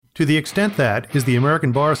To the Extent That is the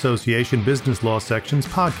American Bar Association Business Law Section's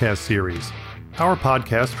podcast series. Our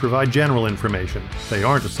podcasts provide general information. They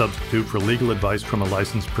aren't a substitute for legal advice from a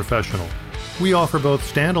licensed professional. We offer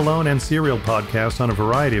both standalone and serial podcasts on a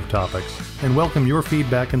variety of topics and welcome your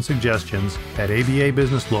feedback and suggestions at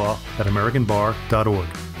ababusinesslaw@americanbar.org.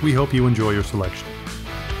 We hope you enjoy your selection.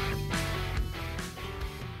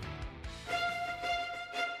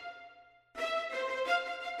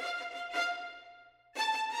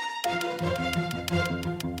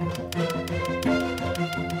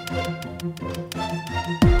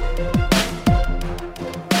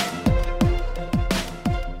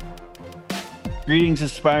 Greetings,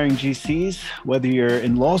 aspiring GCs. Whether you're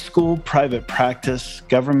in law school, private practice,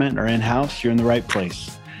 government, or in-house, you're in the right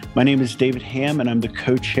place. My name is David Ham, and I'm the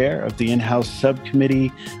co-chair of the in-house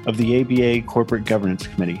subcommittee of the ABA Corporate Governance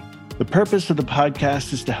Committee. The purpose of the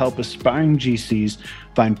podcast is to help aspiring GCs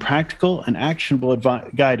find practical and actionable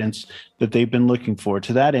guidance that they've been looking for.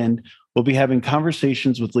 To that end, we'll be having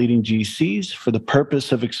conversations with leading GCs for the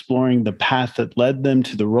purpose of exploring the path that led them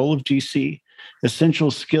to the role of GC, essential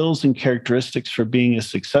skills and characteristics for being a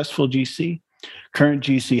successful GC, current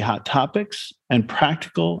GC hot topics, and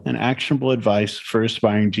practical and actionable advice for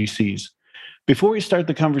aspiring GCs. Before we start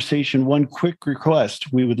the conversation, one quick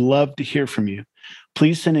request. We would love to hear from you.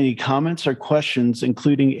 Please send any comments or questions,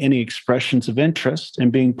 including any expressions of interest in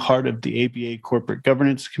being part of the ABA Corporate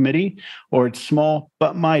Governance Committee or its small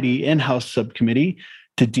but mighty in-house subcommittee,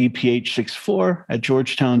 to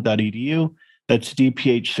dph64@georgetown.edu. That's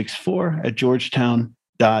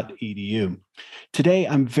dph64@georgetown.edu. Today,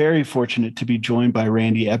 I'm very fortunate to be joined by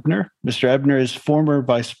Randy Ebner. Mr. Ebner is former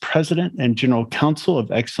Vice President and General Counsel of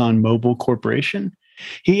ExxonMobil Corporation.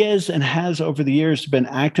 He is and has over the years been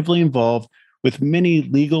actively involved with many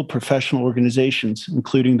legal professional organizations,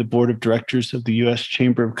 including the Board of Directors of the U.S.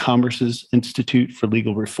 Chamber of Commerce's Institute for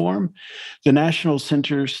Legal Reform, the National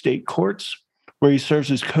Center State Courts, where he serves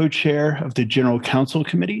as co-chair of the General Counsel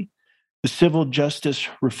Committee, the Civil Justice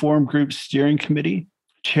Reform Group Steering Committee,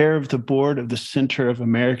 chair of the board of the Center of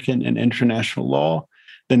American and International Law,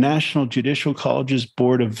 the National Judicial College's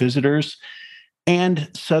Board of Visitors, and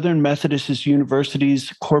Southern Methodist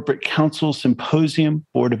University's Corporate Counsel Symposium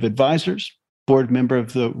Board of Advisors, board member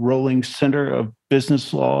of the Rolling Center of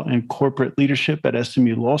Business Law and Corporate Leadership at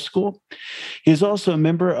SMU Law School. He is also a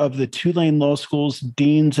member of the Tulane Law School's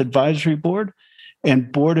Dean's Advisory Board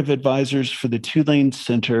and Board of Advisors for the Tulane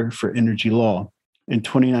Center for Energy Law. In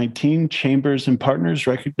 2019, Chambers and Partners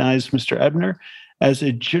recognized Mr. Ebner as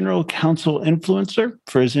a general counsel influencer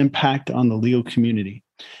for his impact on the legal community.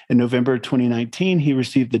 In November 2019, he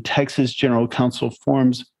received the Texas General Counsel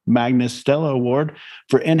Forum's Magnus Stella Award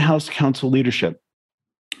for in-house counsel leadership.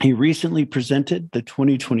 He recently presented the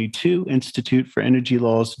 2022 Institute for Energy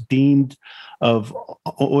Law's Dean of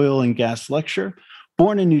Oil and Gas Lecture.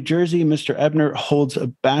 Born in New Jersey, Mr. Ebner holds a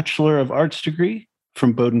Bachelor of Arts degree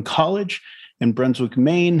from Bowdoin College in Brunswick,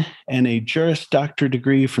 Maine, and a Juris Doctor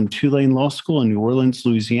degree from Tulane Law School in New Orleans,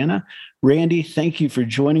 Louisiana. Randy, thank you for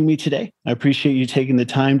joining me today. I appreciate you taking the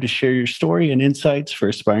time to share your story and insights for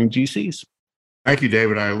aspiring GCs. Thank you,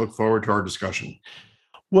 David. I look forward to our discussion.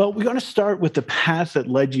 Well, we're going to start with the path that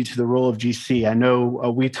led you to the role of GC. I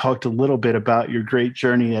know we talked a little bit about your great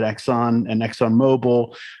journey at Exxon and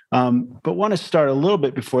ExxonMobil, but want to start a little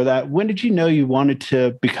bit before that. When did you know you wanted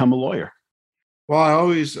to become a lawyer? Well, I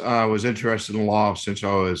always was interested in law since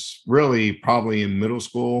I was really probably in middle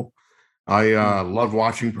school. I loved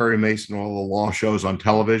watching Perry Mason, all the law shows on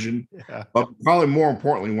television. Yeah. But probably more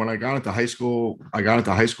importantly, when I got into high school,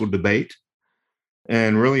 debate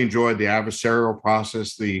and really enjoyed the adversarial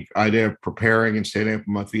process, the idea of preparing and standing up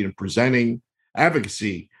on my feet and presenting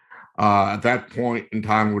advocacy. At that point in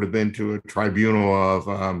time would have been to a tribunal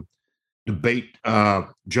of debate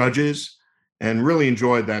judges, and really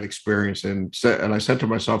enjoyed that experience. And I said to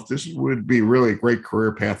myself, this would be really a great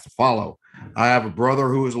career path to follow. I have a brother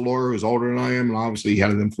who is a lawyer who's older than I am, and obviously he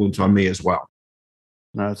had an influence on me as well.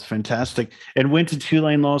 No, that's fantastic. And went to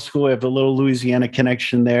Tulane Law School. I have a little Louisiana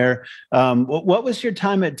connection there. What was your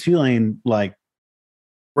time at Tulane like?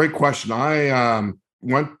 Great question. I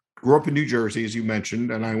grew up in New Jersey, as you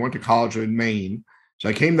mentioned, and I went to college in Maine. So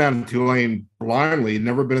I came down to Tulane blindly,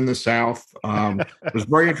 never been in the South. Was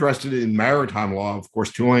very interested in maritime law. Of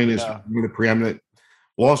course, Tulane is one of the preeminent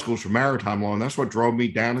law schools for maritime law, and that's what drove me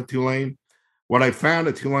down to Tulane. What I found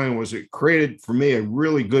at Tulane was it created for me a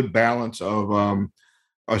really good balance of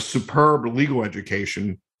a superb legal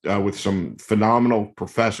education with some phenomenal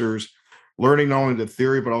professors, learning not only the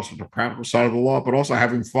theory, but also the practical side of the law, but also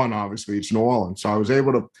having fun. Obviously, it's New Orleans. So I was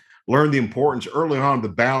able to learn the importance early on of the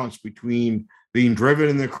balance between being driven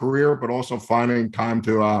in their career, but also finding time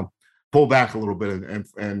to pull back a little bit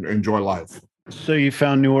and enjoy life. So you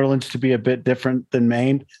found New Orleans to be a bit different than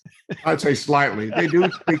Maine? I'd say slightly. They do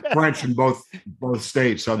speak French in both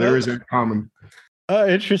states, so there is a common.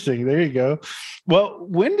 Interesting. There you go. Well,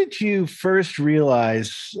 when did you first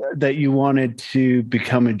realize that you wanted to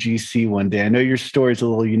become a GC one day? I know your story is a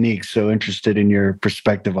little unique, so interested in your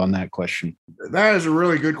perspective on that question. That is a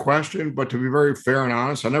really good question, but to be very fair and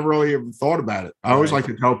honest, I never really even thought about it. I always like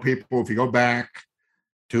to tell people, if you go back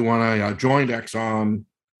to when I joined Exxon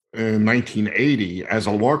in 1980 as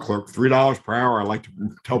a law clerk, $3 per hour. I like to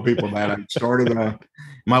tell people that I started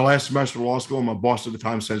my last semester of law school. And my boss at the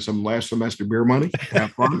time said some last semester beer money.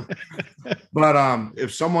 Have fun. But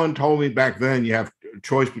if someone told me back then you have a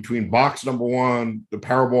choice between box number one, the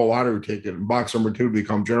Powerball lottery ticket, and box number two to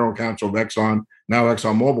become general counsel of Exxon, now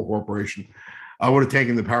ExxonMobil Corporation, I would have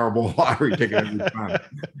taken the Powerball lottery ticket every time.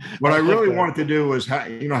 What I really wanted to do was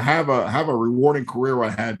have a rewarding career where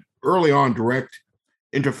I had early on direct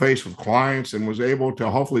interface with clients and was able to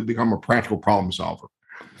hopefully become a practical problem solver.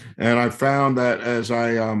 And I found that as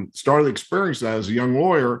I started to experience that as a young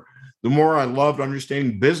lawyer, the more I loved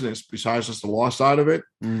understanding business besides just the law side of it,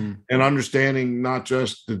 and understanding not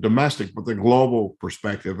just the domestic, but the global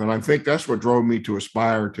perspective. And I think that's what drove me to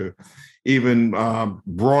aspire to even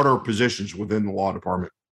broader positions within the law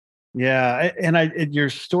department. Yeah, and your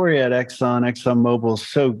story at ExxonMobil is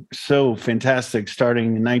so fantastic,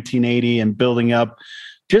 starting in 1980 and building up.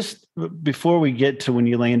 Just before we get to when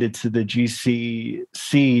you landed to the GC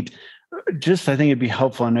seat, I think it'd be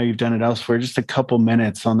helpful. I know you've done it elsewhere. Just a couple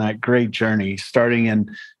minutes on that great journey, starting in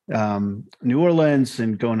New Orleans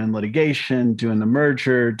and going in litigation, doing the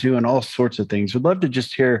merger, doing all sorts of things. We'd love to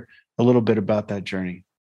just hear a little bit about that journey.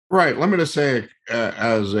 Right. Let me just say,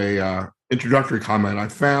 as a introductory comment, I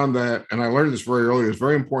found that, and I learned this very early, it's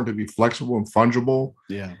very important to be flexible and fungible.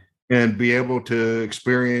 Yeah. And be able to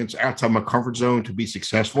experience outside my comfort zone to be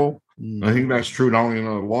successful. I think that's true not only in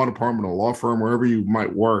a law department, a law firm, wherever you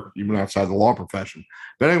might work, even outside the law profession.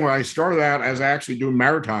 But anyway, I started out as actually doing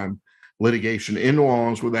maritime litigation in New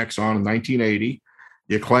Orleans with Exxon in 1980.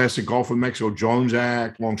 The classic Gulf of Mexico Jones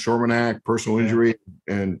Act, Longshoreman Act, personal injury,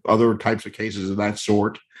 and other types of cases of that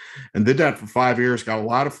sort. And did that for 5 years, got a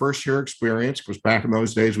lot of first-year experience, because back in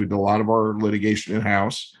those days, we did a lot of our litigation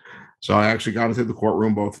in-house. So I actually got into the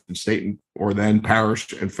courtroom, both in state or then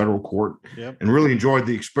parish and federal court, and really enjoyed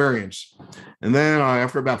the experience. And then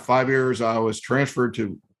after about 5 years, I was transferred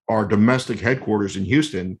to our domestic headquarters in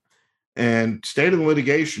Houston and stayed in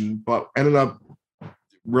litigation, but ended up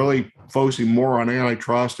really focusing more on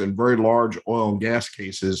antitrust and very large oil and gas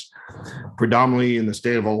cases, predominantly in the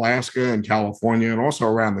state of Alaska and California, and also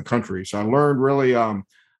around the country. So I learned really a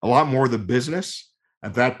lot more of the business.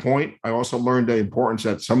 At that point, I also learned the importance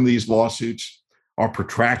that some of these lawsuits are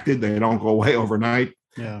protracted. They don't go away overnight.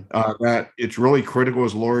 That it's really critical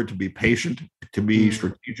as a lawyer to be patient, to be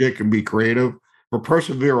strategic and be creative, but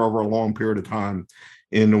persevere over a long period of time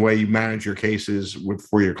in the way you manage your cases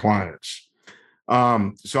for your clients.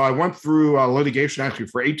 So I went through litigation actually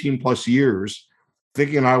for 18 plus years,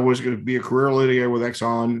 thinking I was going to be a career litigator with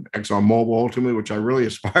ExxonMobil ultimately, which I really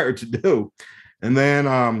aspired to do. And then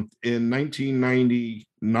in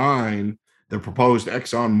 1999, the proposed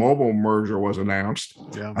ExxonMobil merger was announced.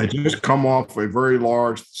 I just come off a very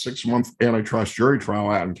large 6-month antitrust jury trial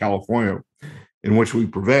out in California, in which we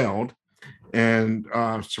prevailed. And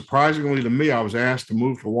surprisingly to me, I was asked to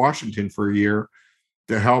move to Washington for a year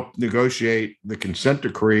to help negotiate the consent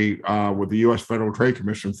decree with the U.S. Federal Trade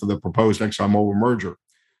Commission for the proposed ExxonMobil merger.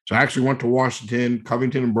 So I actually went to Washington.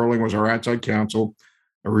 Covington and Burling was our outside counsel.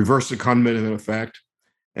 I reversed secondment in effect,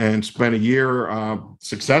 and spent a year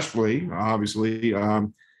successfully, obviously,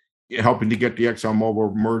 helping to get the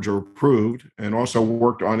ExxonMobil merger approved, and also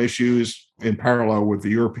worked on issues in parallel with the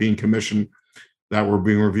European Commission that were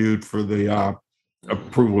being reviewed for the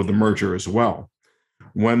approval of the merger as well.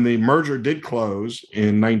 When the merger did close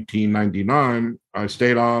in 1999, I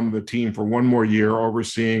stayed on the team for one more year,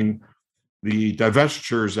 overseeing the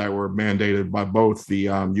divestitures that were mandated by both the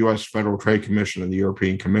U.S. Federal Trade Commission and the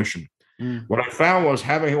European Commission. What I found was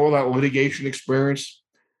having all that litigation experience,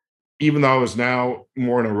 even though I was now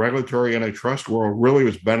more in a regulatory antitrust world, really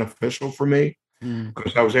was beneficial for me,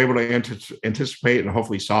 because I was able to anticipate and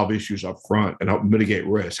hopefully solve issues up front and help mitigate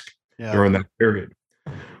risk during that period.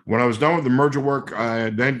 When I was done with the merger work, I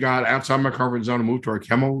then got outside my comfort zone and moved to our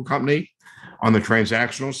chemical company on the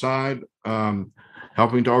transactional side,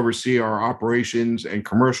 helping to oversee our operations and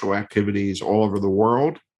commercial activities all over the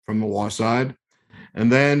world from the law side,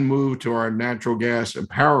 and then moved to our natural gas and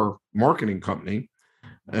power marketing company,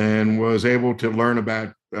 and was able to learn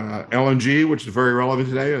about LNG, which is very relevant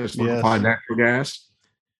today, as liquefied natural gas,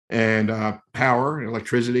 and power, and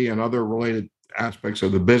electricity, and other related aspects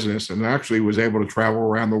of the business, and actually was able to travel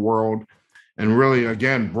around the world and really,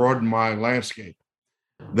 again, broaden my landscape.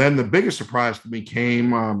 Then the biggest surprise to me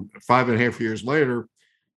came 5.5 years later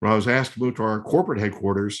when I was asked to move to our corporate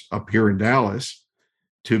headquarters up here in Dallas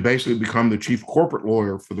to basically become the chief corporate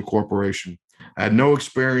lawyer for the corporation. I had no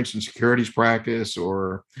experience in securities practice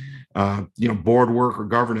or, board work or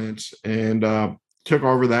governance, and took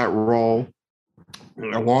over that role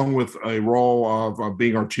along with a role of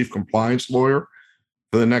being our chief compliance lawyer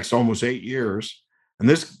for the next almost 8 years. And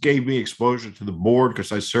this gave me exposure to the board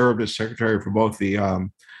because I served as secretary for both the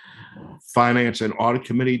finance and audit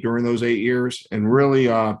committee during those 8 years, and really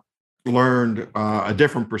learned a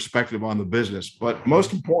different perspective on the business. But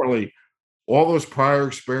most importantly, all those prior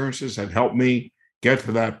experiences had helped me get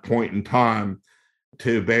to that point in time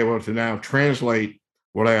to be able to now translate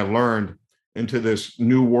what I had learned into this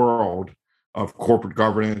new world of corporate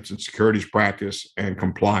governance and securities practice and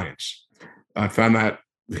compliance. I found that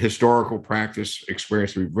historical practice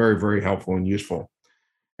experience to be very, very helpful and useful.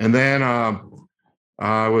 And then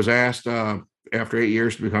I was asked after 8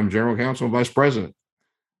 years to become general counsel and vice president,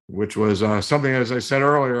 which was something, as I said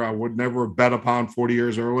earlier, I would never have bet upon 40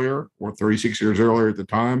 years earlier or 36 years earlier at the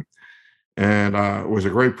time. And it was a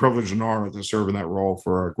great privilege and honor to serve in that role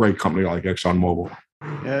for a great company like ExxonMobil.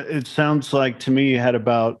 Yeah, it sounds like to me you had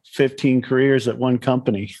about 15 careers at one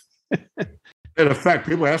company. In effect,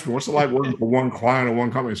 people ask me, what's it like working for one client and one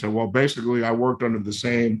company? I said, well, basically, I worked under the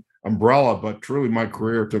same umbrella, but truly my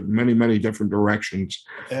career took many, many different directions.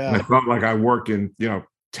 Yeah. And I felt like I worked in,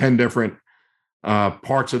 10 different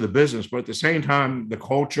parts of the business. But at the same time, the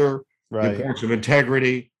culture, right, the importance of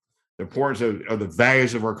integrity, the importance of the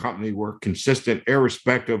values of our company were consistent,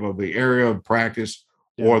 irrespective of the area of practice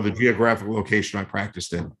or the geographic location I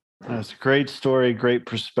practiced in. That's a great story, great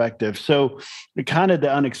perspective. So kind of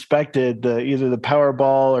the unexpected, either the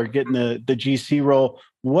Powerball or getting the GC role,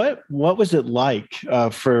 what was it like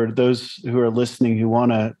for those who are listening who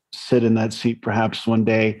want to sit in that seat perhaps one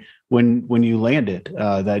day when you landed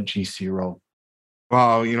that GC role?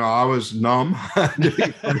 Well, I was numb.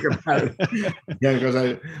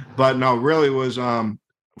 But no, really was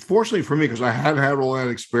fortunately for me, because I had all that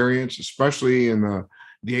experience, especially in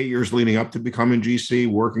the 8 years leading up to becoming GC,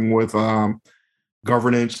 working with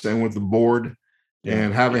governance and with the board,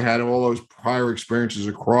 and having had all those prior experiences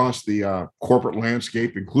across the corporate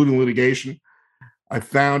landscape, including litigation. I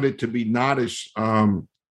found it to be not as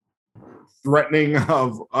threatening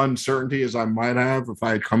of uncertainty as I might have if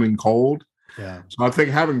I had come in cold. Yeah. So I think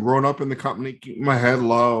having grown up in the company, keeping my head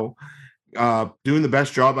low, doing the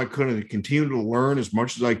best job I could, and continuing to learn as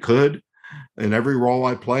much as I could in every role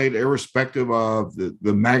I played, irrespective of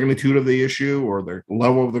the magnitude of the issue or the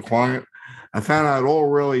level of the client, I found out all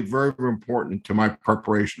really very, very important to my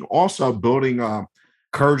preparation. Also, building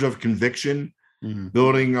courage of conviction,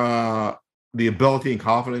 building the ability and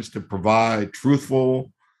confidence to provide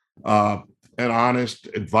truthful and honest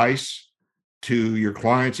advice to your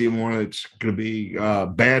clients, even when it's going to be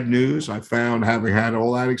bad news. I found having had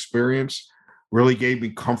all that experience really gave me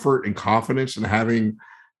comfort and confidence in having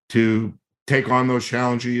to take on those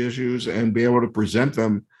challenging issues and be able to present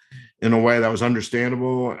them in a way that was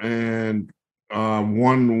understandable and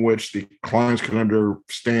one which the clients can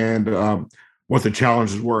understand what the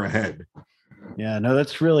challenges were ahead. Yeah, no,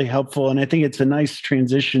 that's really helpful. And I think it's a nice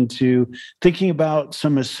transition to thinking about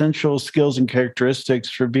some essential skills and characteristics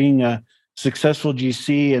for being a successful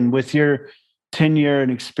GC. And with your tenure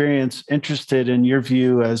and experience, interested in your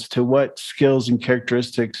view as to what skills and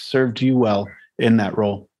characteristics served you well in that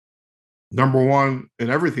role. Number one, in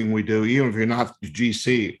everything we do, even if you're not the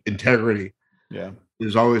GC, integrity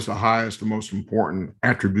is always the highest and most important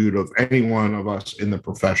attribute of any one of us in the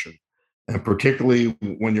profession. And particularly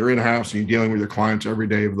when you're in-house and you're dealing with your clients every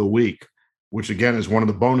day of the week, which again is one of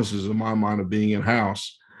the bonuses in my mind of being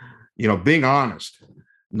in-house, being honest,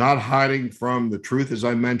 not hiding from the truth, as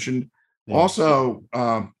I mentioned. Also,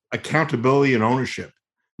 accountability and ownership.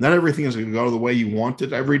 Not everything is going to go the way you want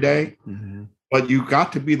it every day, but you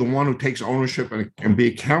got to be the one who takes ownership and be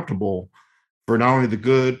accountable for not only the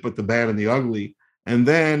good, but the bad and the ugly, and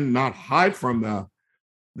then not hide from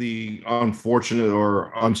the unfortunate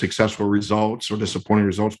or unsuccessful results or disappointing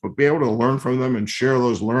results, but be able to learn from them and share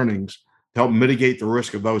those learnings to help mitigate the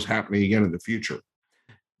risk of those happening again in the future.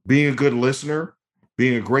 Being a good listener,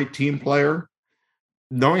 being a great team player,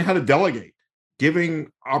 knowing how to delegate, giving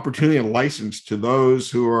opportunity and license to those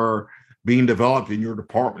who are being developed in your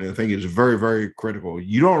department, I think is very, very critical.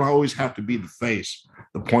 You don't always have to be the face,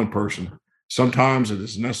 the point person. Sometimes it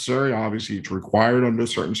is necessary. Obviously, it's required under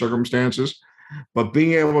certain circumstances. But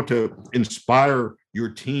being able to inspire your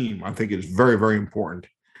team, I think, is very, very important.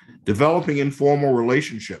 Developing informal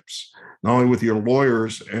relationships, not only with your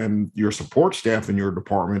lawyers and your support staff in your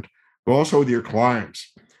department, but also with your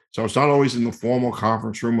clients. So it's not always in the formal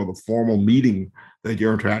conference room or the formal meeting that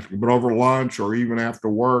you're interacting, but over lunch or even after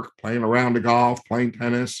work, playing a round of golf, playing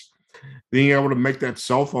tennis, being able to make that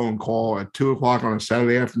cell phone call at 2 o'clock on a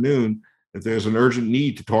Saturday afternoon if there's an urgent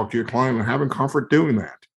need to talk to your client, and having comfort doing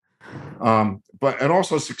that. And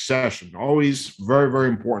also succession, always very, very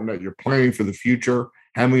important that you're planning for the future,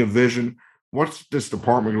 having a vision. What's this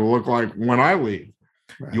department going to look like when I leave?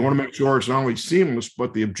 Right. You want to make sure it's not only seamless,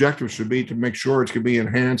 but the objective should be to make sure it's going to be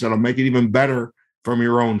enhanced and it'll make it even better from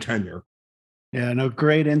your own tenure. Yeah, no,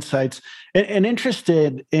 great insights. And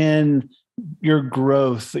interested in your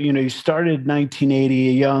growth. You started 1980,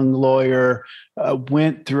 a young lawyer,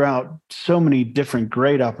 went throughout so many different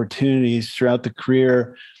great opportunities throughout the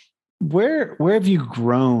career. Where have you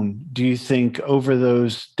grown, do you think, over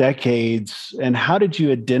those decades? And how did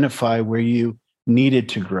you identify where you needed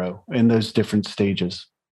to grow in those different stages?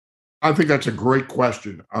 I think that's a great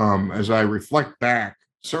question. As I reflect back,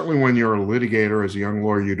 certainly when you're a litigator as a young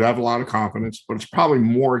lawyer, you'd have a lot of confidence, but it's probably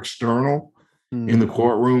more external in the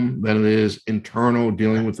courtroom than it is internal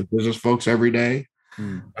dealing with the business folks every day.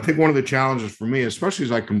 I think one of the challenges for me, especially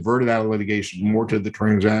as I converted out of litigation more to the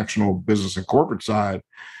transactional business and corporate side,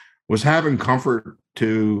 was having comfort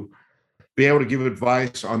to be able to give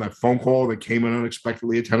advice on that phone call that came in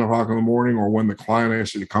unexpectedly at 10 o'clock in the morning, or when the client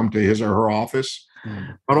asked you to come to his or her office.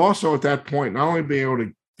 But also at that point, not only being able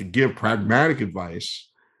to give pragmatic advice,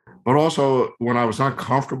 but also when I was not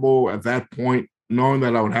comfortable at that point, knowing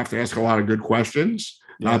that I would have to ask a lot of good questions,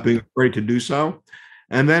 not being afraid to do so,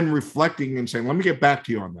 and then reflecting and saying, let me get back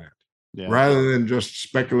to you on that, rather than just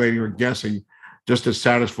speculating or guessing, just to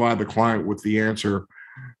satisfy the client with the answer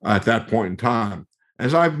at that point in time.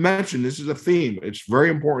 As I've mentioned, this is a theme. It's very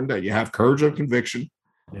important that you have courage of conviction,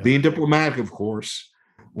 being diplomatic, of course,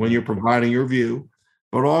 when you're providing your view,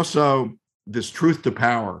 but also this truth to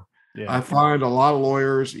power. I find a lot of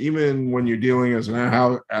lawyers, even when you're dealing as an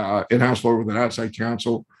in-house lawyer with an outside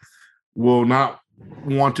counsel, will not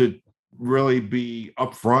want to really be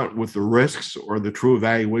upfront with the risks or the true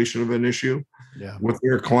evaluation of an issue with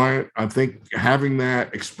their client. I think having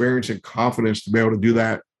that experience and confidence to be able to do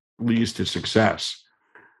that leads to success.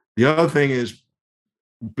 The other thing is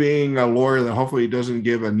being a lawyer that hopefully doesn't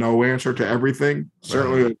give a no answer to everything.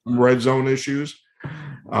 Certainly red zone issues,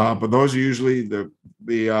 but those are usually the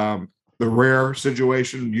rare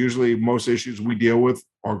situation. Usually most issues we deal with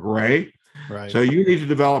are gray. So you need to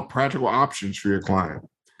develop practical options for your client.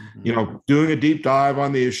 Doing a deep dive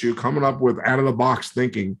on the issue, coming up with out of the box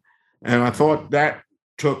thinking. And I thought that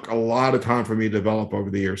took a lot of time for me to develop over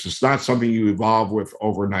the years. It's not something you evolve with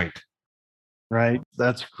overnight. Right.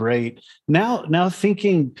 That's great. Now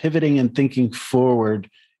pivoting and thinking forward,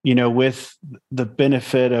 with the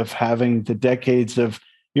benefit of having the decades of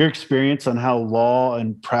your experience on how law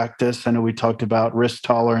and practice, I know we talked about risk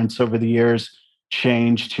tolerance over the years,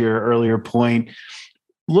 changed to your earlier point.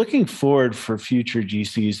 Looking forward for future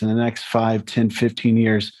GCs in the next 5, 10, 15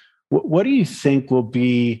 years, what do you think will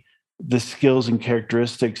be the skills and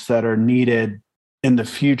characteristics that are needed in the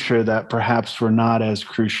future that perhaps were not as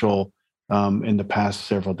crucial in the past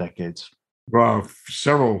several decades? Well,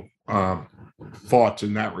 several thoughts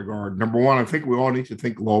in that regard. Number one, I think we all need to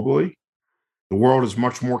think globally. The world is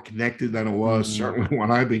much more connected than it was certainly when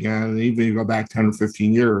I began, and even if you go back 10 or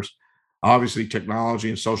 15 years. Obviously, technology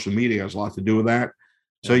and social media has a lot to do with that.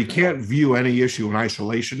 So you can't view any issue in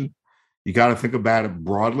isolation. You got to think about it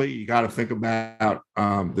broadly. You got to think about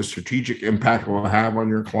the strategic impact it will have on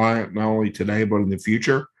your client, not only today, but in the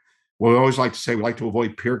future. We always like to say we like to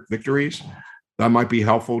avoid Pyrrhic victories. That might be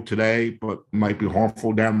helpful today, but might be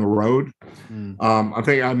harmful down the road. I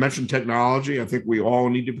think I mentioned technology. I think we all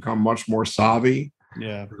need to become much more savvy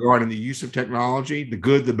regarding the use of technology, the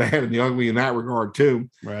good, the bad, and the ugly in that regard too.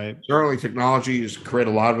 Certainly technology has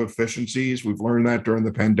created a lot of efficiencies. We've learned that during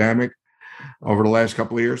the pandemic over the last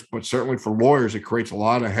couple of years, but certainly for lawyers, it creates a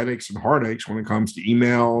lot of headaches and heartaches when it comes to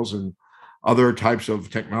emails and other types of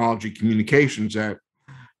technology communications that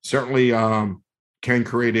certainly can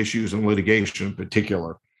create issues in litigation in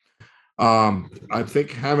particular. I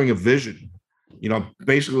think having a vision,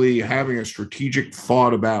 basically having a strategic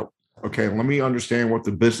thought about, okay, let me understand what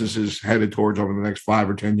the business is headed towards over the next 5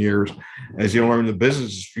 or 10 years as you learn the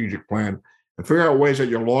business strategic plan and figure out ways that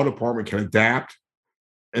your law department can adapt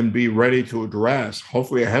and be ready to address,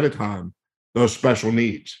 hopefully ahead of time, those special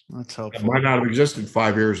needs That's that helpful. might not have existed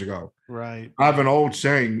 5 years ago. Right. I have an old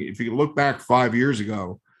saying: if you look back 5 years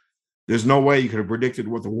ago, there's no way you could have predicted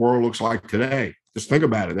what the world looks like today. Just think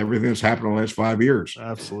about it. Everything that's happened in the last 5 years.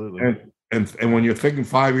 Absolutely. And when you're thinking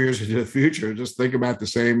 5 years into the future, just think about the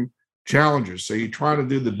same challenges. So you try to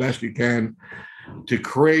do the best you can to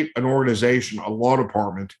create an organization, a law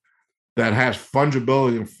department that has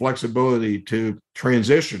fungibility and flexibility to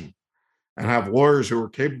transition and have lawyers who are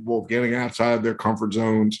capable of getting outside their comfort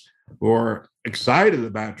zones, who are excited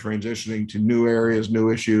about transitioning to new areas, new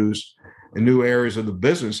issues, and new areas of the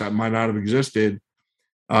business that might not have existed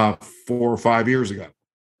 4 or 5 years ago.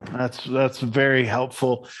 That's very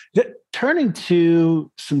helpful. Turning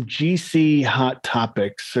to some GC hot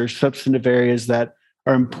topics or substantive areas that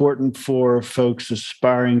are important for folks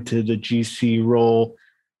aspiring to the GC role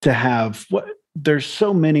to have. There's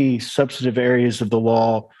so many substantive areas of the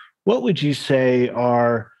law. What would you say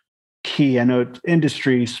are key? I know it's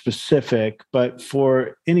industry specific, but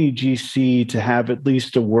for any GC to have at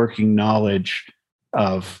least a working knowledge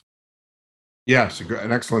of. Yes,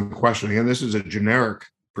 an excellent question. Again, this is a generic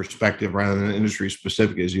perspective rather than industry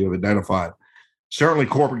specific, as you have identified. Certainly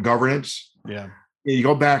corporate governance. Yeah. You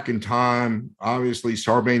go back in time, obviously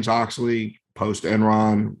Sarbanes-Oxley,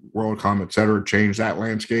 post-Enron, WorldCom, et cetera, changed that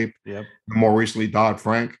landscape. Yep. More recently,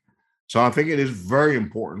 Dodd-Frank. So I think it is very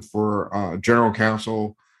important for general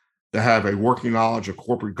counsel to have a working knowledge of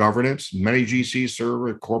corporate governance. Many GCs serve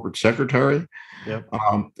a corporate secretary. Yep.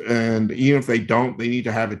 And even if they don't, they need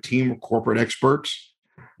to have a team of corporate experts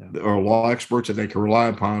or law experts that they can rely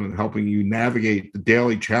upon in helping you navigate the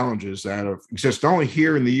daily challenges that exist not only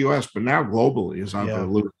here in the U.S., but now globally, as I've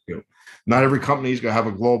alluded to. Not every company is going to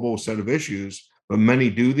have a global set of issues, but many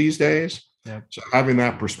do these days. Yep. So having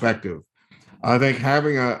that perspective, I think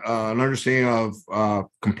having an understanding of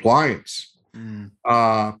compliance.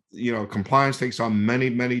 Compliance takes on many,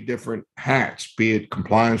 many different hats, be it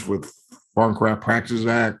compliance with Foreign Corrupt Practices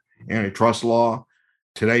Act, antitrust law,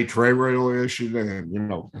 today trade regulation,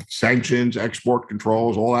 and sanctions, export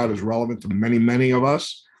controls. All that is relevant to many, many of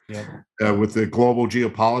us. With the global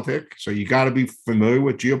geopolitics. So you got to be familiar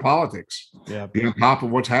with geopolitics. Be on top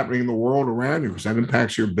of what's happening in the world around you, because that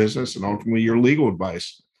impacts your business and ultimately your legal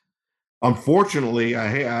advice. Unfortunately,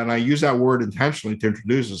 I use that word intentionally to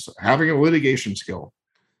introduce us, having a litigation skill.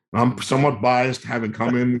 I'm somewhat biased, having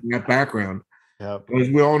come in that background. As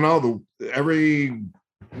we all know, every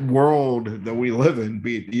world that we live in,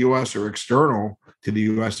 be it the U.S. or external to the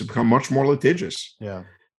U.S., has become much more litigious.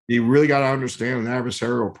 You really got to understand an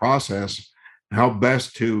adversarial process, how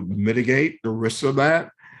best to mitigate the risks of that,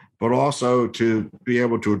 but also to be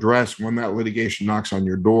able to address when that litigation knocks on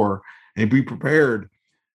your door and be prepared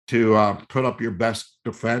to put up your best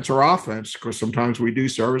defense or offense, because sometimes we do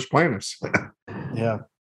serve as plaintiffs.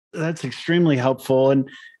 That's extremely helpful. And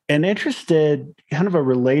interested, kind of a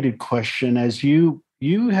related question, as you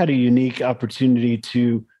had a unique opportunity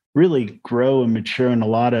to really grow and mature in a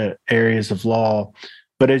lot of areas of law.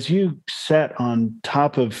 But as you sat on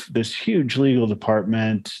top of this huge legal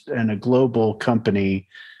department and a global company,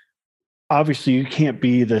 obviously you can't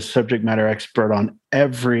be the subject matter expert on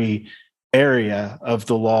every area of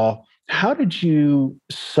the law. How did you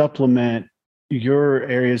supplement your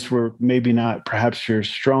areas where maybe not perhaps your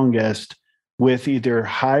strongest with either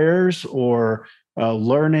hires or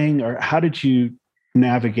learning, or how did you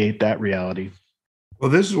navigate that reality?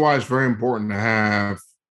 Well, this is why it's very important to have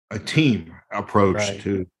a team approach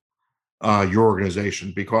to your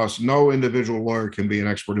organization, because no individual lawyer can be an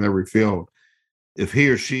expert in every field. If he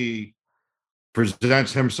or she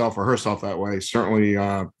presents himself or herself that way, certainly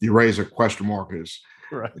you raise a question mark. Is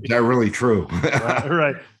that really true?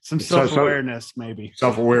 Right. Some self-awareness, maybe.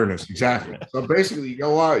 Self-awareness, exactly. So basically,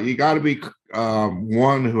 you got to be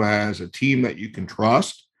one who has a team that you can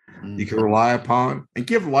trust, you can rely upon, and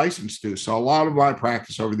give license to. So a lot of my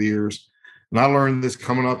practice over the years, and I learned this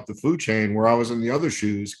coming up the food chain where I was in the other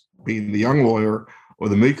shoes, being the young lawyer or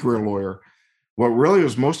the mid-career lawyer. What really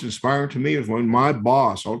was most inspiring to me is when my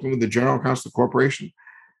boss, ultimately the general counsel of the corporation,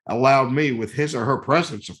 allowed me, with his or her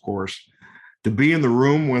presence, of course, to be in the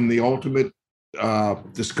room when the ultimate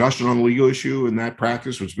discussion on the legal issue in that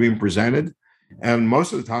practice was being presented. And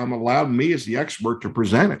most of the time allowed me as the expert to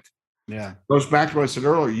present it. Goes back to what I said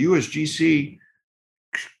earlier, you as GC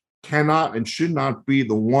cannot and should not be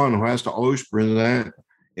the one who has to always present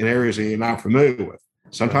in areas that you're not familiar with.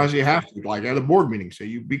 Sometimes you have to, like at a board meeting, so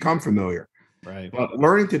you become familiar. But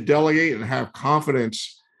learning to delegate and have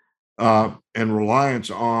confidence and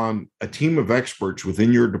reliance on a team of experts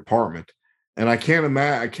within your department. And I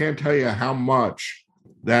can't tell you how much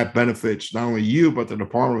that benefits not only you, but the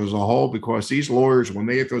department as a whole, because these lawyers, when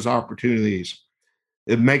they get those opportunities,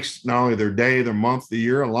 it makes not only their day, their month, the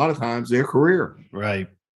year, a lot of times their career. Right.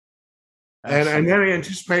 And then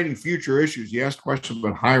anticipating future issues. You asked a question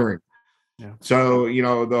about hiring. Yeah. So,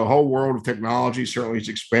 the whole world of technology certainly is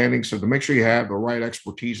expanding. So to make sure you have the right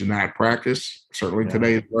expertise in that practice, certainly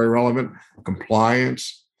today is very relevant.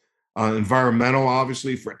 Compliance, environmental,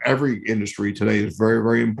 obviously, for every industry today is very,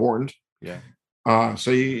 very important. Yeah. So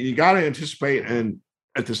you got to anticipate, and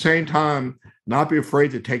at the same time, not be afraid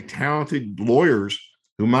to take talented lawyers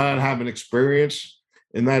who might not have an experience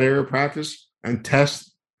in that area of practice and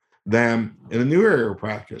test them in a new area of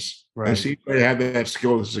practice and see if they have that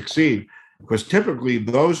skill to succeed. Because typically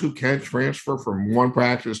those who can transfer from one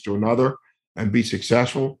practice to another and be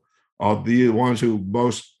successful are the ones who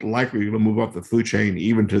most likely to move up the food chain,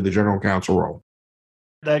 even to the general counsel role.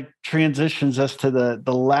 That transitions us to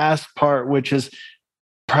the last part, which is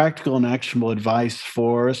practical and actionable advice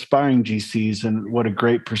for aspiring GCs. And what a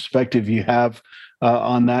great perspective you have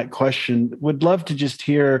on that question. Would love to just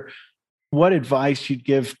hear what advice you'd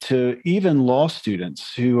give to even law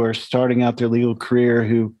students who are starting out their legal career,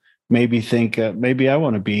 who maybe think, maybe I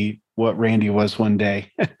want to be what Randy was one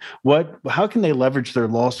day. How can they leverage their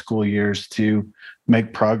law school years to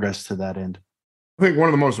make progress to that end? I think one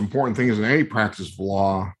of the most important things in any practice of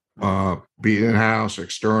law, be it in-house,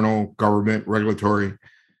 external, government, regulatory,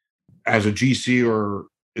 as a GC, or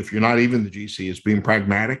if you're not even the GC, is being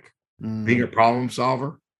pragmatic, being a problem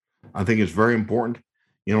solver. I think it's very important.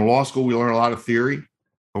 Law school, we learn a lot of theory,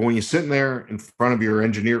 but when you're sitting there in front of your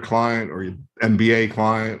engineer client or your MBA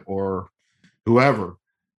client or whoever,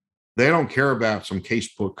 they don't care about some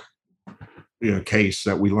casebook, case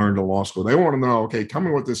that we learned in law school. They want to know, okay, tell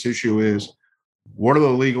me what this issue is. What are the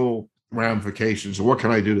legal ramifications? And what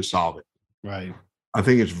can I do to solve it? Right. I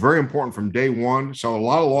think it's very important from day one. So a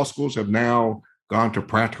lot of law schools have now gone to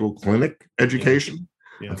practical clinic education.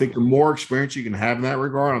 Yeah. I think the more experience you can have in that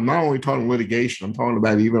regard, I'm not only talking litigation, I'm talking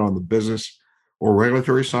about even on the business or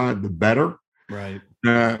regulatory side, the better. Right.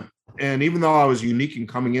 And even though I was unique in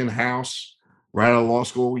coming in-house right out of law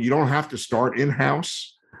school, you don't have to start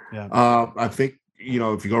in-house. Yeah. I think,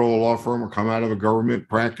 if you go to a law firm or come out of a government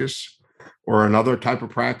practice or another type of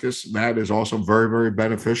practice, that is also very, very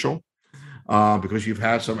beneficial because you've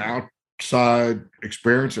had some outside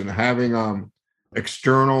experience, and having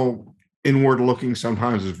external, inward looking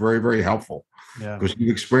sometimes is very, very helpful. Yeah. Because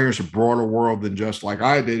you've experienced a broader world than just like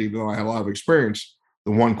I did, even though I had a lot of experience,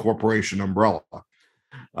 the one corporation umbrella.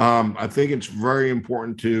 I think it's very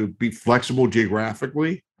important to be flexible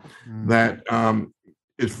geographically, that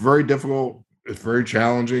it's very difficult. It's very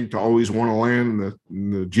challenging to always want to land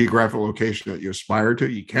in the geographic location that you aspire to.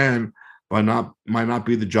 You can, but might not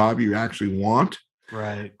be the job you actually want.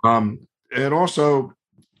 Right. And also,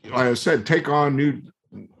 like I said, take on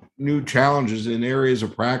new challenges in areas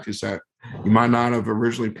of practice that you might not have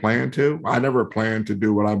originally planned to. I never planned to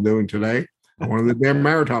do what I'm doing today. I wanted to be a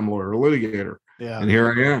maritime lawyer, a litigator. Yeah. And here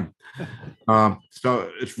I am.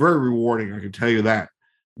 So it's very rewarding. I can tell you that.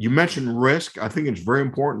 You mentioned risk. I think it's very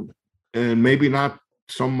important, and maybe not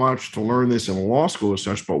so much to learn this in law school as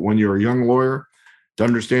such, but when you're a young lawyer, to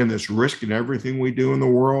understand this risk in everything we do in the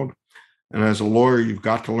world. And as a lawyer, you've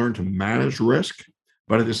got to learn to manage risk,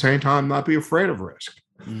 but at the same time, not be afraid of risk.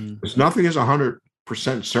 Because nothing is 100%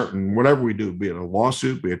 certain. Whatever we do, be it a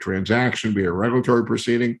lawsuit, be it a transaction, be it a regulatory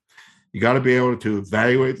proceeding, you got to be able to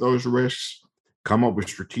evaluate those risks, come up with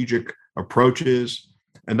strategic approaches,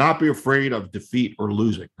 and not be afraid of defeat or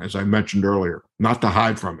losing, as I mentioned earlier, not to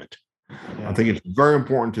hide from it. Yeah. I think it's very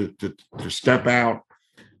important to step out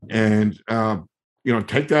and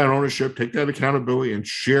take that ownership, take that accountability, and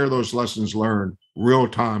share those lessons learned real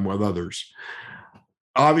time with others.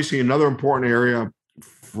 Obviously, another important area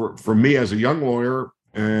for me as a young lawyer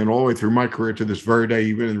and all the way through my career to this very day,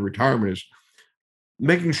 even in retirement, is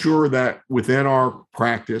making sure that within our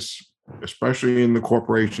practice, especially in the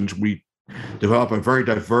corporations, we develop a very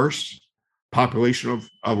diverse population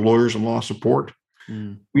of lawyers and law support.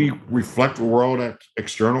 We reflect the world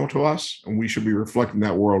external to us, and we should be reflecting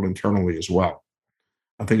that world internally as well.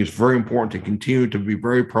 I think it's very important to continue to be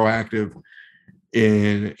very proactive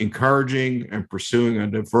in encouraging and pursuing a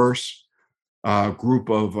diverse group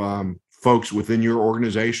of folks within your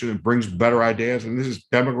organization. It brings better ideas, and this is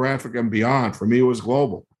demographic and beyond. For me, it was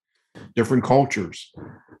global, different cultures.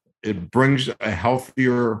 It brings a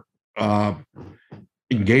healthier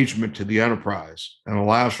engagement to the enterprise and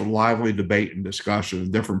allows for lively debate and discussion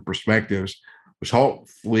and different perspectives, which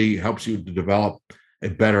hopefully helps you to develop a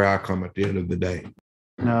better outcome at the end of the day.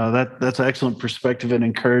 No, that's excellent perspective and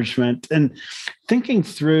encouragement. And thinking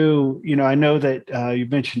through, I know that you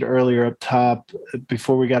mentioned earlier up top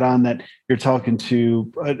before we got on that you're talking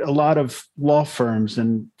to a lot of law firms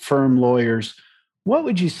and firm lawyers. What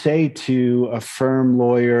would you say to a firm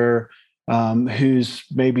lawyer who's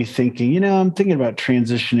maybe thinking, I'm thinking about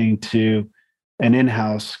transitioning to an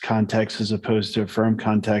in-house context as opposed to a firm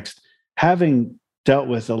context, having dealt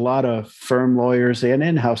with a lot of firm lawyers and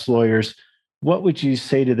in-house lawyers? What would you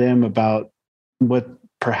say to them about what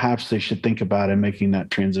perhaps they should think about in making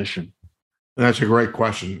that transition? That's a great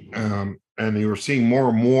question. And you're seeing more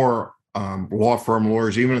and more law firm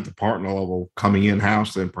lawyers, even at the partner level, coming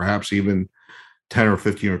in-house than perhaps even 10 or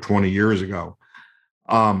 15 or 20 years ago.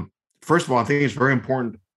 First of all, I think it's very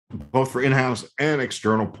important, both for in-house and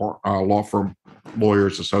external law firm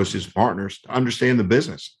lawyers, associates, partners, to understand the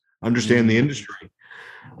business, understand the industry,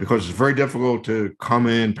 because it's very difficult to come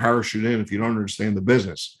in, parachute in if you don't understand the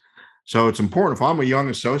business. So it's important. If I'm a young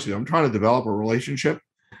associate, I'm trying to develop a relationship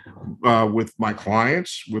with my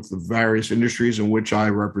clients, with the various industries in which I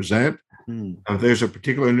represent. If there's a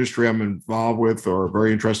particular industry I'm involved with or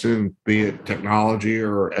very interested in, be it technology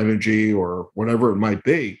or energy or whatever it might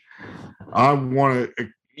be, I want to,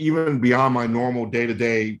 even beyond my normal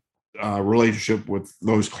day-to-day relationship with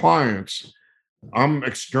those clients, I'm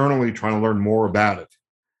externally trying to learn more about it.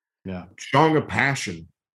 Yeah. Showing a passion,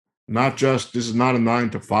 not just, this is not a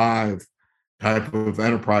 9 to 5 type of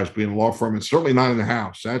enterprise being a law firm. It's certainly not in the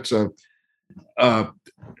house. That's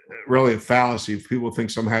really a fallacy. If people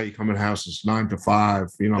think somehow you come in the house, it's 9 to 5,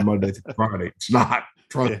 Monday through Friday. It's not.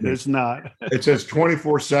 Trust me. It's not. It says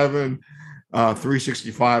 24/7,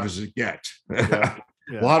 365 as it gets.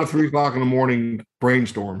 Yeah. A lot of 3 o'clock in the morning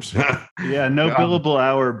brainstorms. Yeah, no billable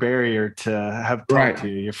hour barrier to have talk to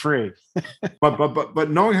you. You're free. but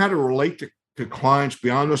knowing how to relate to clients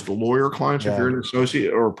beyond just the lawyer clients, if you're an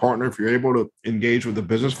associate or a partner, if you're able to engage with the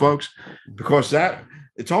business folks, because that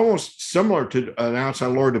it's almost similar to an outside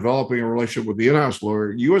lawyer developing a relationship with the in-house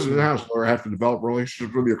lawyer. You as an in-house lawyer have to develop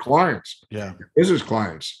relationships with your clients, your business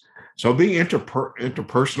clients. So being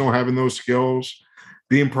interpersonal, having those skills,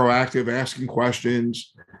 being proactive, asking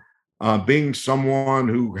questions, being someone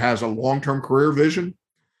who has a long-term career vision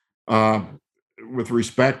with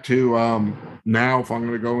respect to now, if I'm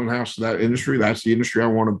going to go in-house to that industry, that's the industry I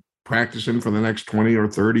want to practice in for the next 20 or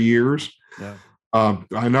 30 years. Yeah.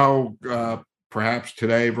 I know perhaps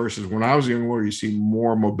today versus when I was a young lawyer, you see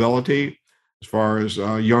more mobility as far as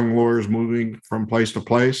young lawyers moving from place to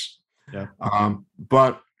place. Yeah.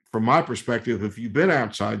 But from my perspective, if you've been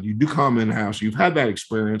outside, you do come in-house, you've had that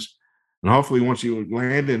experience, and hopefully once you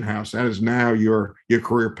land in-house, that is now your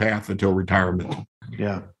career path until retirement.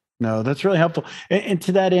 Yeah. No, that's really helpful. And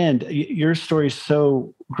to that end, your story is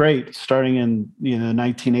so great, starting in the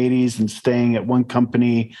 1980s and staying at one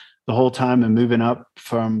company the whole time and moving up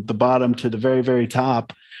from the bottom to the very, very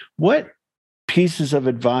top. What pieces of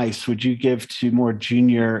advice would you give to more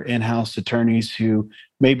junior in-house attorneys who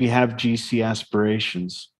maybe have GC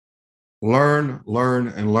aspirations? Learn,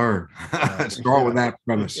 and learn. Start with that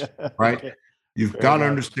premise, right? Okay. You've got to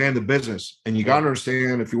understand the business, and you got to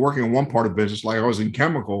understand, if you're working in one part of business, like I was in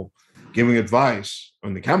chemical, giving advice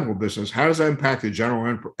on the chemical business, how does that impact the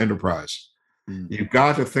general enterprise? You've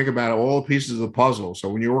got to think about all the pieces of the puzzle. So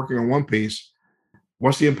when you're working on one piece,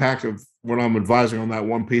 what's the impact of what I'm advising on that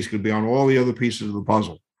one piece could be on all the other pieces of the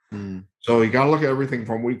puzzle? So you got to look at everything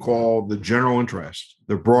from what we call the general interest,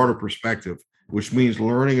 the broader perspective, which means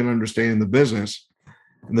learning and understanding the business.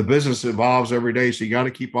 And the business evolves every day, so you got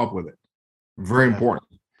to keep up with it. Very important.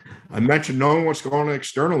 I mentioned knowing what's going on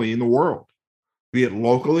externally in the world, be it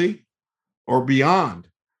locally or beyond,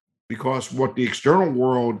 because what the external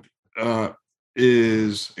world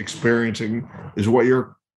is experiencing is what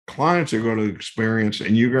your clients are going to experience,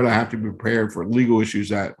 and you're going to have to be prepared for legal issues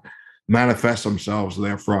that manifest themselves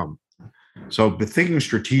therefrom. So, but thinking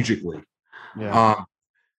strategically,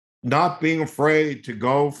 not being afraid to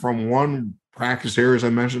go from one practice area, as I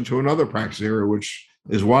mentioned, to another practice area, which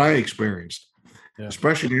is what I experienced,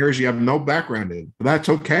 especially in areas you have no background in. But that's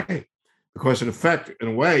okay, because in effect, in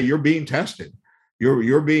a way, you're being tested.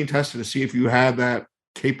 You're being tested to see if you have that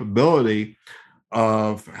capability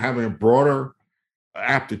of having a broader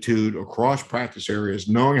aptitude across practice areas,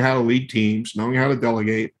 knowing how to lead teams, knowing how to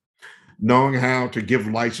delegate, knowing how to give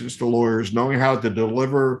license to lawyers, knowing how to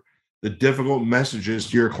deliver the difficult messages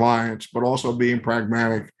to your clients, but also being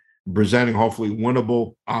pragmatic, presenting hopefully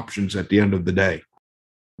winnable options at the end of the day.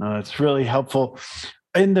 No, that's really helpful.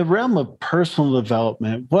 In the realm of personal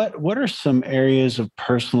development, what are some areas of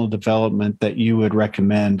personal development that you would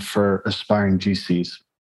recommend for aspiring GCs?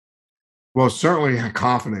 Well, certainly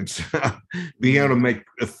confidence, being able to make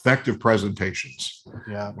effective presentations.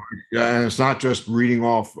 Yeah. And it's not just reading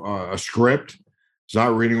off a script. It's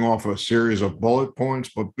not reading off a series of bullet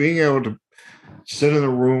points, but being able to sit in a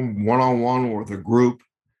room one-on-one with a group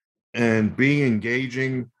and being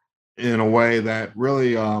engaging in a way that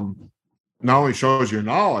really not only shows your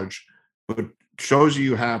knowledge, but shows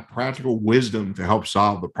you have practical wisdom to help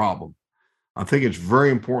solve the problem. I think it's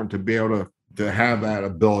very important to be able to have that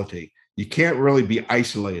ability. You can't really be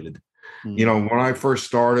isolated. When I first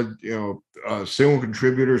started, single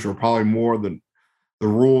contributors were probably more than the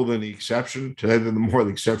rule than the exception. Today, they're more the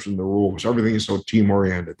exception than the rule because everything is so team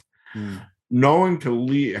oriented. Knowing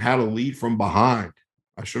how to lead from behind.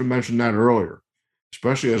 I should have mentioned that earlier,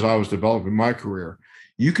 especially as I was developing my career.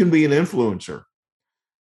 You can be an influencer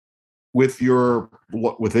within your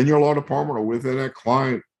law department or within a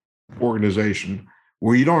client organization,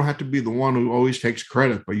 where you don't have to be the one who always takes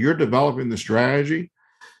credit, but you're developing the strategy,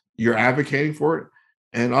 you're advocating for it,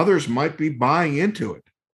 and others might be buying into it.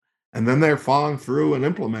 And then they're following through and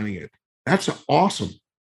implementing it. That's awesome.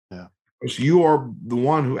 Yeah. Because you are the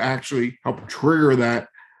one who actually helped trigger that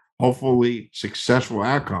hopefully successful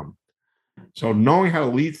outcome. So knowing how to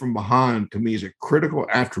lead from behind to me is a critical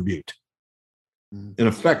attribute. In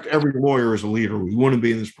effect, every lawyer is a leader. We wouldn't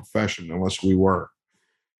be in this profession unless we were.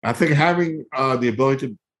 I think having the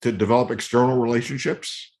ability to develop external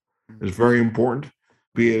relationships is very important,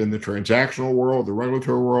 be it in the transactional world, the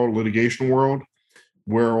regulatory world, litigation world,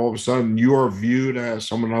 where all of a sudden you are viewed as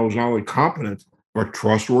someone who is not only competent, but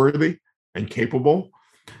trustworthy and capable,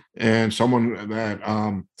 and someone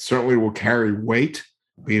that certainly will carry weight,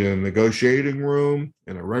 be it in a negotiating room,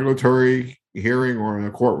 in a regulatory hearing, or in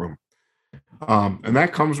a courtroom. And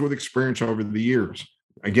that comes with experience over the years.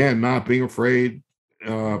 Again, not being afraid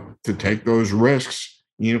to take those risks,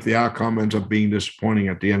 even if the outcome ends up being disappointing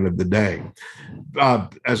at the end of the day.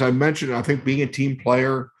 As I mentioned, I think being a team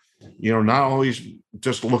player, not always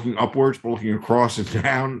just looking upwards, but looking across and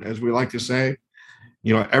down, as we like to say.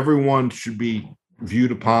 Everyone should be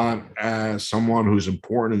viewed upon as someone who's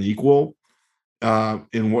important and equal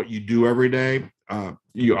in what you do every day.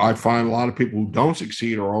 I find a lot of people who don't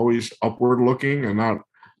succeed are always upward looking and not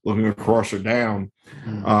looking across or down.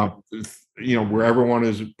 Where everyone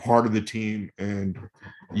is part of the team and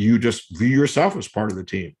you just view yourself as part of the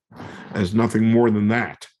team, as nothing more than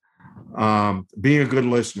that. Being a good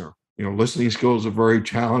listener, listening skills are very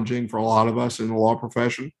challenging for a lot of us in the law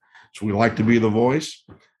profession. So we like to be the voice,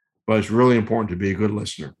 but it's really important to be a good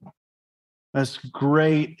listener. That's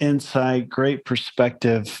great insight, great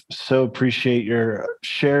perspective. So appreciate your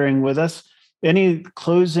sharing with us. Any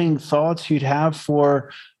closing thoughts you'd have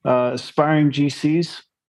for aspiring GCs?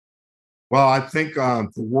 Well, I think the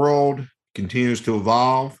world continues to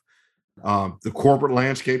evolve. The corporate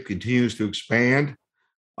landscape continues to expand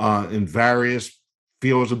in various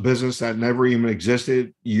fields of business that never even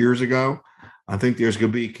existed years ago. I think there's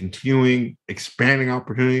going to be continuing expanding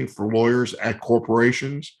opportunity for lawyers at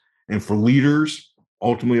corporations and for leaders,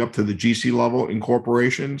 ultimately up to the GC level in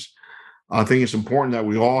corporations. I think it's important that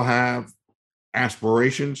we all have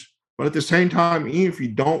aspirations, but at the same time, even if you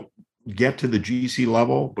don't get to the GC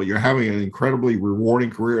level, but you're having an incredibly rewarding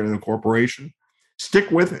career in a corporation, stick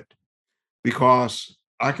with it. Because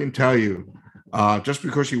I can tell you, just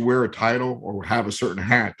because you wear a title or have a certain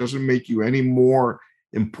hat doesn't make you any more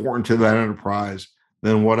important to that enterprise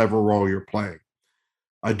than whatever role you're playing.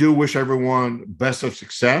 I do wish everyone best of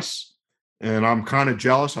success, and I'm kind of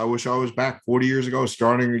jealous. I wish I was back 40 years ago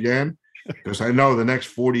starting again, because I know the next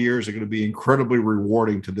 40 years are going to be incredibly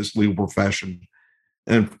rewarding to this legal profession,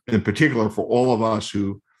 and in particular for all of us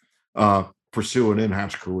who pursue an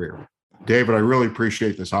in-house career. David, I really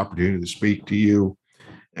appreciate this opportunity to speak to you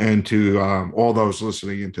and to all those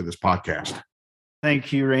listening into this podcast.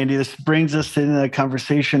 Thank you, Randy. This brings us to the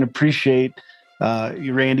conversation. Appreciate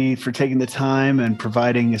you, Randy, for taking the time and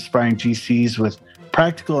providing aspiring GCs with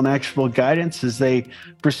practical and actionable guidance as they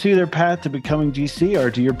pursue their path to becoming GC,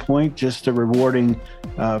 or to your point, just a rewarding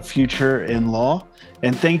future in law.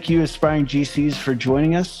 And thank you, aspiring GCs, for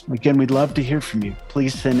joining us. Again, we'd love to hear from you.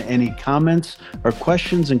 Please send any comments or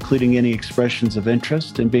questions, including any expressions of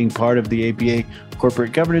interest in being part of the ABA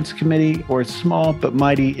Corporate Governance Committee or its small but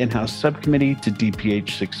mighty in-house subcommittee, to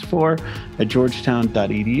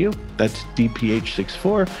dph64@georgetown.edu. That's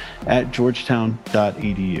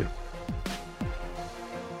dph64@georgetown.edu.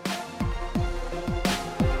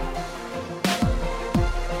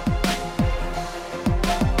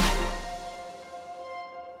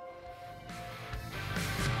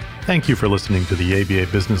 Thank you for listening to the ABA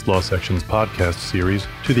Business Law Section's podcast series,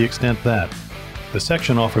 To the Extent That. The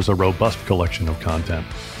section offers a robust collection of content.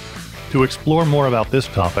 To explore more about this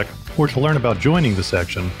topic, or to learn about joining the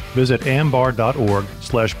section, visit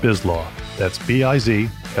ambar.org/bizlaw. That's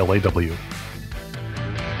BIZLAW.